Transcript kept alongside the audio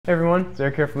Hey everyone, it's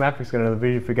Eric here from lapfix. Got another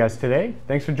video for you guys today.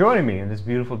 Thanks for joining me on this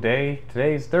beautiful day.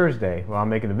 Today's Thursday. Well, I'm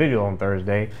making the video on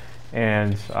Thursday,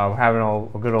 and we're having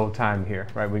a good old time here,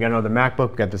 right? We got another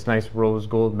MacBook. We got this nice rose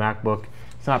gold MacBook.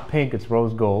 It's not pink, it's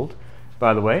rose gold.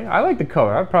 By the way, I like the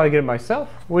color. I'd probably get it myself.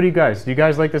 What do you guys? Do you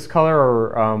guys like this color,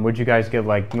 or would you guys get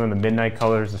like one of the midnight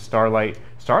colors, the Starlight?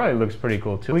 Starlight looks pretty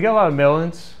cool too. We got a lot of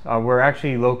mail-ins. We're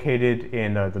actually located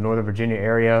in the Northern Virginia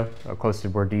area, close to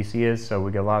where DC is, so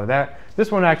we get a lot of that.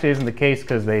 This one actually isn't the case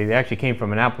because they actually came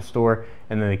from an Apple store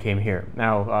and then they came here.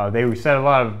 Now, they said a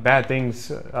lot of bad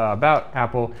things about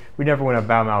Apple. We never want to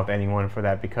badmouth anyone for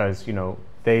that because, you know,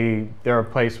 they're a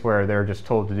place where they're just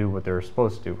told to do what they're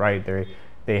supposed to do, right?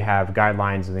 They have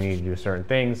guidelines and they need to do certain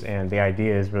things, and the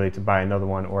idea is really to buy another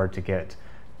one or to get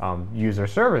user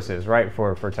services, right,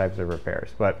 for types of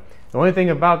repairs. But the only thing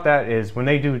about that is when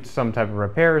they do some type of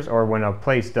repairs, or when a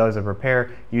place does a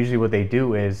repair, usually what they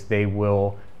do is they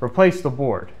will replace the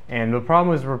board. And the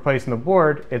problem is replacing the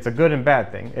board, it's a good and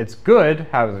bad thing. It's good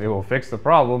how it will fix the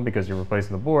problem because you're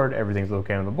replacing the board, everything's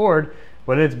located on the board,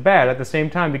 but it's bad at the same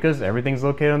time because everything's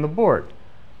located on the board.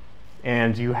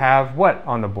 And you have what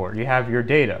on the board? You have your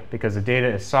data, because the data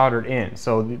is soldered in.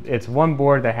 So it's one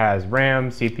board that has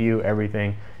RAM, CPU,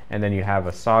 everything, and then you have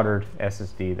a soldered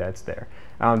SSD that's there.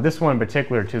 This one in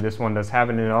particular too, this one does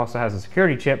have it, and it also has a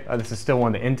security chip. This is still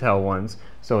one of the Intel ones,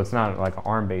 so it's not like an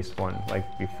ARM-based one like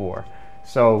before.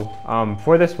 So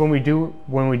for this, when we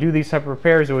do these type of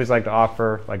repairs, we always like to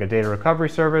offer like a data recovery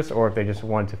service, or if they just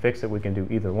want to fix it, we can do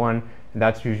either one. And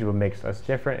that's usually what makes us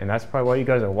different, and that's probably why you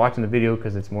guys are watching the video,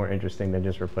 because it's more interesting than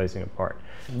just replacing a part.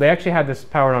 They actually had this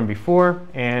powered on before,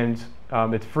 and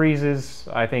it freezes,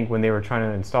 I think, when they were trying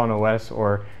to install an OS,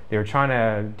 or they were trying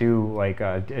to do like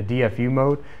a DFU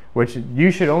mode, which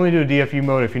you should only do a DFU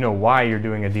mode if you know why you're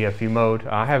doing a DFU mode.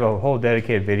 I have a whole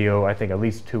dedicated video, I think at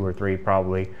least 2 or 3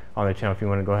 probably, on the channel if you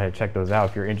want to go ahead and check those out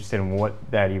if you're interested in what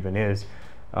that even is,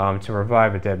 to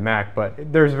revive a dead Mac.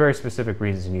 But there's very specific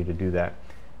reasons you need to do that.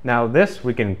 Now this,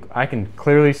 I can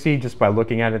clearly see just by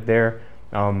looking at it there,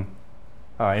 and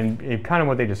kind of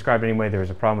what they described anyway, there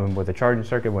was a problem with the charging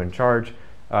circuit wouldn't charge.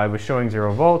 It was showing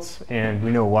 0 volts, and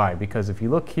we know why, because if you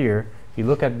look here, if you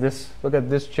look at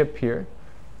this chip here,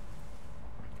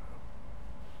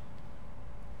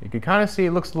 you can kind of see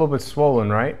it looks a little bit swollen,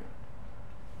 right?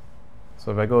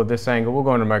 So if I go at this angle, we'll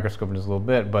go under a microscope in just a little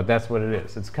bit, but that's what it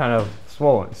is. It's kind of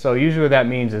swollen. So usually what that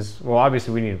means is, well,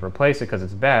 obviously we need to replace it because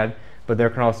it's bad, but there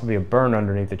can also be a burn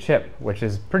underneath the chip, which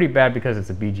is pretty bad because it's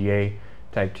a BGA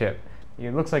type chip.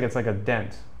 It looks like it's like a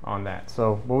dent on that.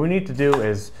 So what we need to do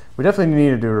is, we definitely need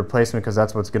to do a replacement because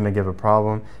that's what's going to give a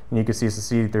problem. And you can see it's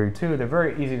a CD32. They're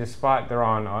very easy to spot. They're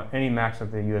on any Macs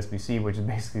with the USB-C, which is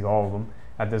basically all of them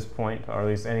at this point, or at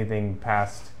least anything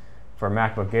past, for a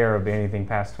MacBook Air, would be anything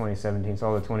past 2017. So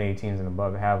all the 2018s and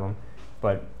above have them,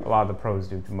 but a lot of the pros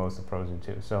do, most of the pros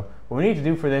do too. So what we need to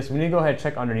do for this, we need to go ahead and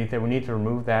check underneath it. We need to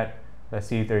remove that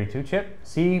CD32 chip,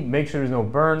 make sure there's no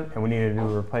burn, and we need to do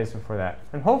a replacement for that.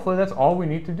 And hopefully that's all we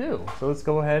need to do. So let's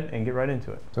go ahead and get right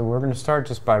into it. So we're going to start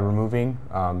just by removing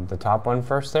the top one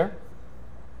first there.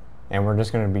 And we're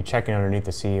just going to be checking underneath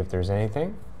to see if there's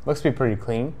anything. Looks to be pretty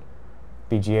clean.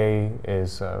 BGA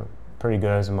is pretty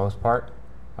good as the most part.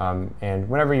 And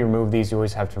whenever you remove these, you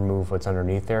always have to remove what's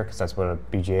underneath there, because that's what a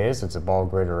BGA is. It's a ball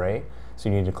grid array. So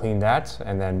you need to clean that,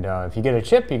 and then if you get a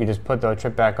chip, you can just put the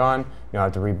chip back on. You don't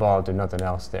have to reball it, do nothing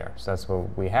else there. So that's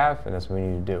what we have, and that's what we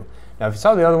need to do. Now if you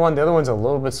saw the other one's a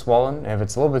little bit swollen. If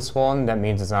it's a little bit swollen, that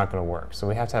means it's not going to work. So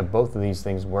we have to have both of these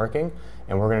things working,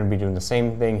 and we're going to be doing the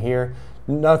same thing here.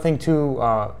 Nothing too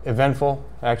eventful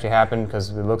actually happened,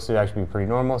 because it looks to actually be pretty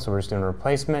normal. So we're just doing a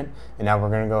replacement, and now we're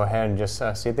going to go ahead and just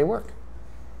see if they work.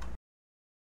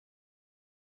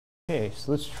 Okay,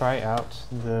 so let's try out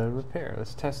the repair.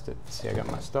 Let's test it. Let's see, I got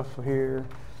my stuff here.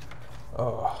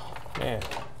 Oh, man.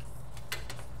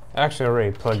 I actually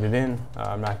already plugged it in.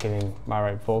 I'm not getting my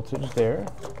right voltage there.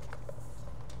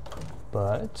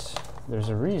 But there's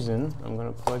a reason I'm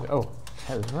going to plug it. Oh,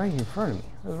 I had it right here in front of me.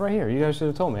 It was right here. You guys should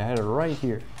have told me. I had it right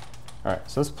here. All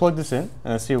right, so let's plug this in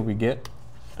and let's see what we get.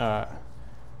 All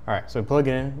right, so plug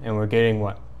it in, and we're getting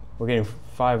what? We're getting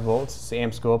 5 volts. The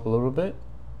amps go up a little bit.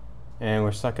 And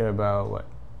we're stuck at about, what,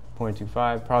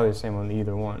 0.25, probably the same on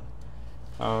either one.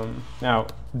 Now,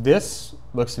 this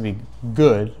looks to be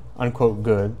good, unquote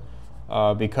good,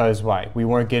 because why? We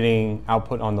weren't getting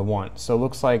output on the one. So it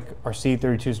looks like our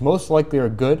CD32s most likely are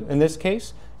good in this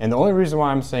case. And the only reason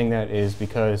why I'm saying that is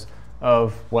because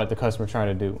of what the customer tried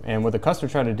to do. And what the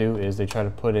customer tried to do is they tried to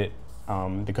put it,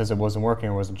 because it wasn't working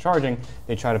or wasn't charging,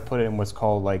 they tried to put it in what's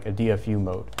called like a DFU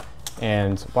mode.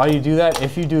 And while you do that,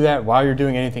 if you do that while you're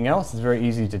doing anything else, it's very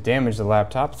easy to damage the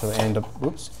laptop. So end up,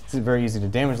 it's very easy to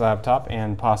damage the laptop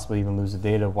and possibly even lose the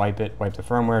data, wipe the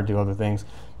firmware, do other things.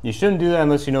 You shouldn't do that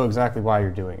unless you know exactly why you're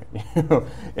doing it.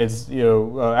 It's,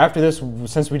 after this,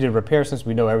 since we did repair, since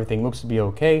we know everything looks to be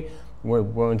okay,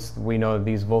 once we know that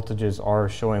these voltages are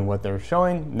showing what they're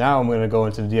showing, now I'm going to go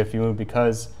into the DFU mode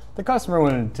because the customer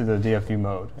went into the DFU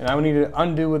mode. And I need to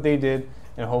undo what they did,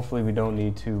 and hopefully we don't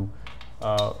need to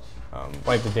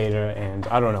wipe the data, and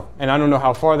I don't know. And I don't know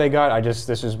how far they got, this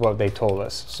is what they told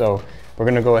us. So we're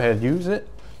going to go ahead and use it.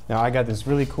 Now I got this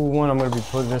really cool one. I'm going to be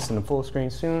putting this in the full screen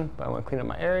soon, but I want to clean up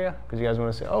my area because you guys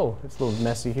want to say, oh, it's a little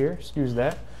messy here. Excuse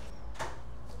that.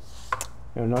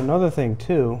 Another thing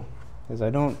too is I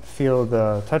don't feel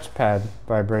the touchpad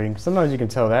vibrating. Sometimes you can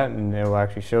tell that and it will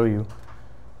actually show you,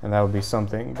 and that would be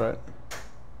something, but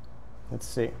let's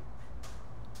see.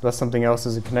 Unless something else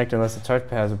isn't connected, unless the touchpad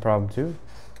has a problem too.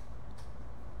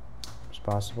 It's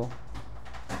possible.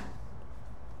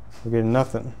 We're getting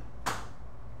nothing.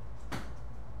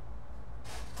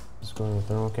 Just go to the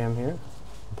thermal cam here,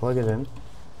 plug it in.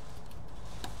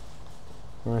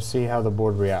 We're going to see how the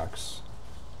board reacts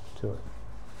to it.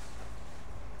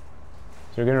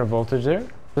 So you're getting a voltage there.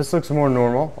 This looks more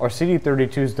normal. Our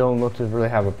CD32s don't look to really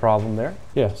have a problem there.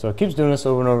 Yeah, so it keeps doing this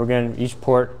over and over again. Each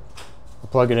port, I'll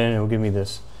plug it in and it will give me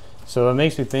this. So it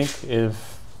makes me think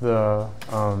if the,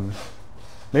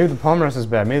 maybe the palm rest is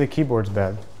bad, maybe the keyboard's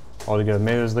bad altogether.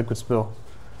 Maybe there's liquid spill or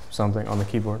something on the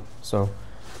keyboard. So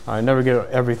I never get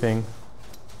everything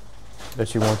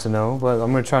that you want to know, but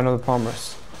I'm going to try another palm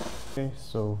rest. Okay,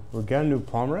 so we got a new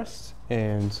palm rest,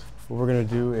 and what we're going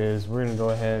to do is we're going to go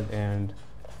ahead and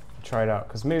try it out,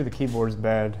 because maybe the keyboard is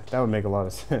bad. That would make a lot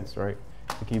of sense, right?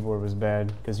 The keyboard was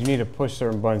bad because you need to push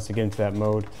certain buttons to get into that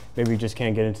mode. Maybe you just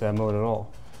can't get into that mode at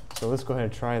all. So let's go ahead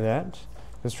and try that.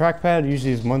 This trackpad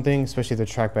usually is one thing, especially the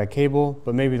trackpad cable,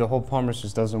 but maybe the whole palm rest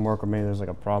just doesn't work, or maybe there's like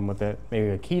a problem with it. Maybe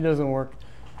the key doesn't work.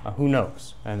 Who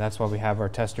knows? And that's why we have our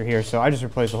tester here. So I just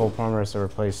replaced the whole palm rest. I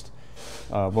replaced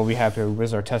what we have here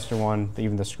is our tester one,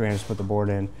 even the screen. I just put the board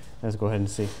in. Let's go ahead and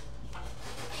see.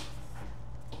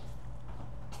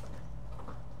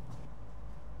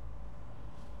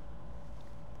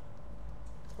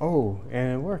 Oh,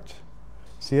 and it worked.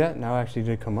 See that? Now it actually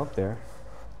did come up there.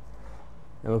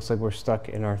 It looks like we're stuck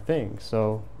in our thing.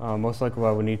 So most likely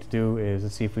what we need to do is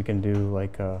let's see if we can do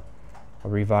like a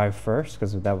revive first,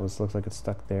 because that looks like it's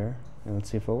stuck there. And let's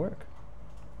see if it'll work.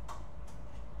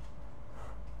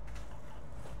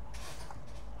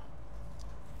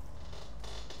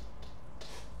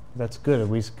 That's good. At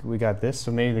least we got this.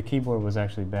 So maybe the keyboard was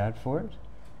actually bad for it.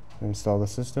 Install the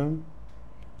system.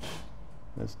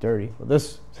 That's dirty. Well,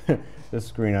 this this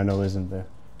screen I know isn't the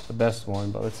best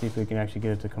one, but let's see if we can actually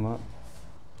get it to come up.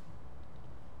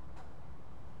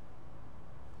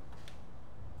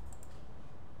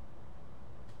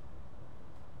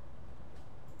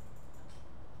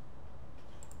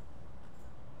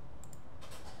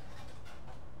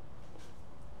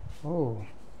 Oh,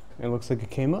 it looks like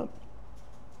it came up.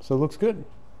 So it looks good.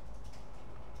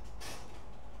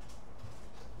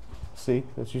 See,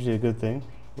 that's usually a good thing.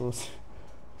 We'll see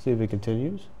if it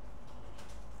continues.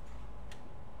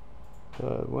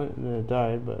 It went and then it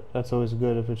died, but that's always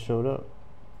good if it showed up.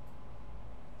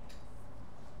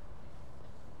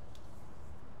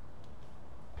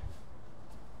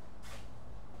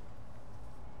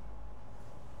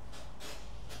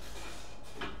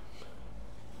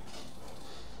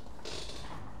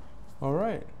 All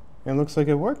right, and it looks like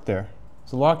it worked there.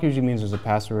 So lock usually means there's a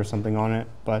password or something on it,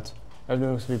 but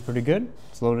everything looks to be pretty good.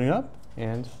 It's loading up,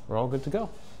 and we're all good to go.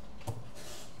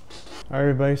 All right,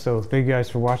 everybody, so thank you guys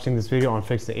for watching this video on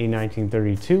Fix the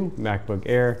A1932 MacBook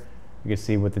Air. You can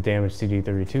see what the damaged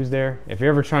CD32 is there. If you're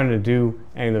ever trying to do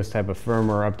any of those type of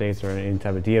firmware updates or any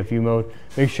type of DFU mode,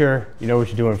 make sure you know what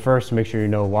you're doing first. Make sure you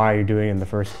know why you're doing it in the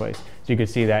first place. So you can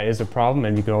see that is a problem,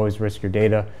 and you can always risk your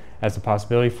data as a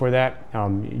possibility for that.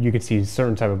 You can see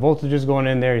certain type of voltages going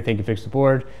in there. You think you fixed the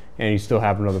board, and you still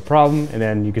have another problem. And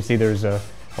then you can see there's a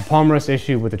palm rest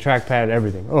issue with the trackpad,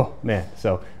 everything. Oh man,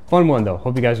 so fun one though.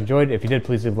 Hope you guys enjoyed. If you did,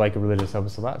 please leave a like. It really does help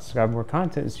us a lot. Subscribe for more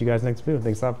content. See you guys next video.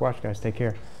 Thanks a lot for watching, guys. Take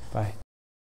care. Bye.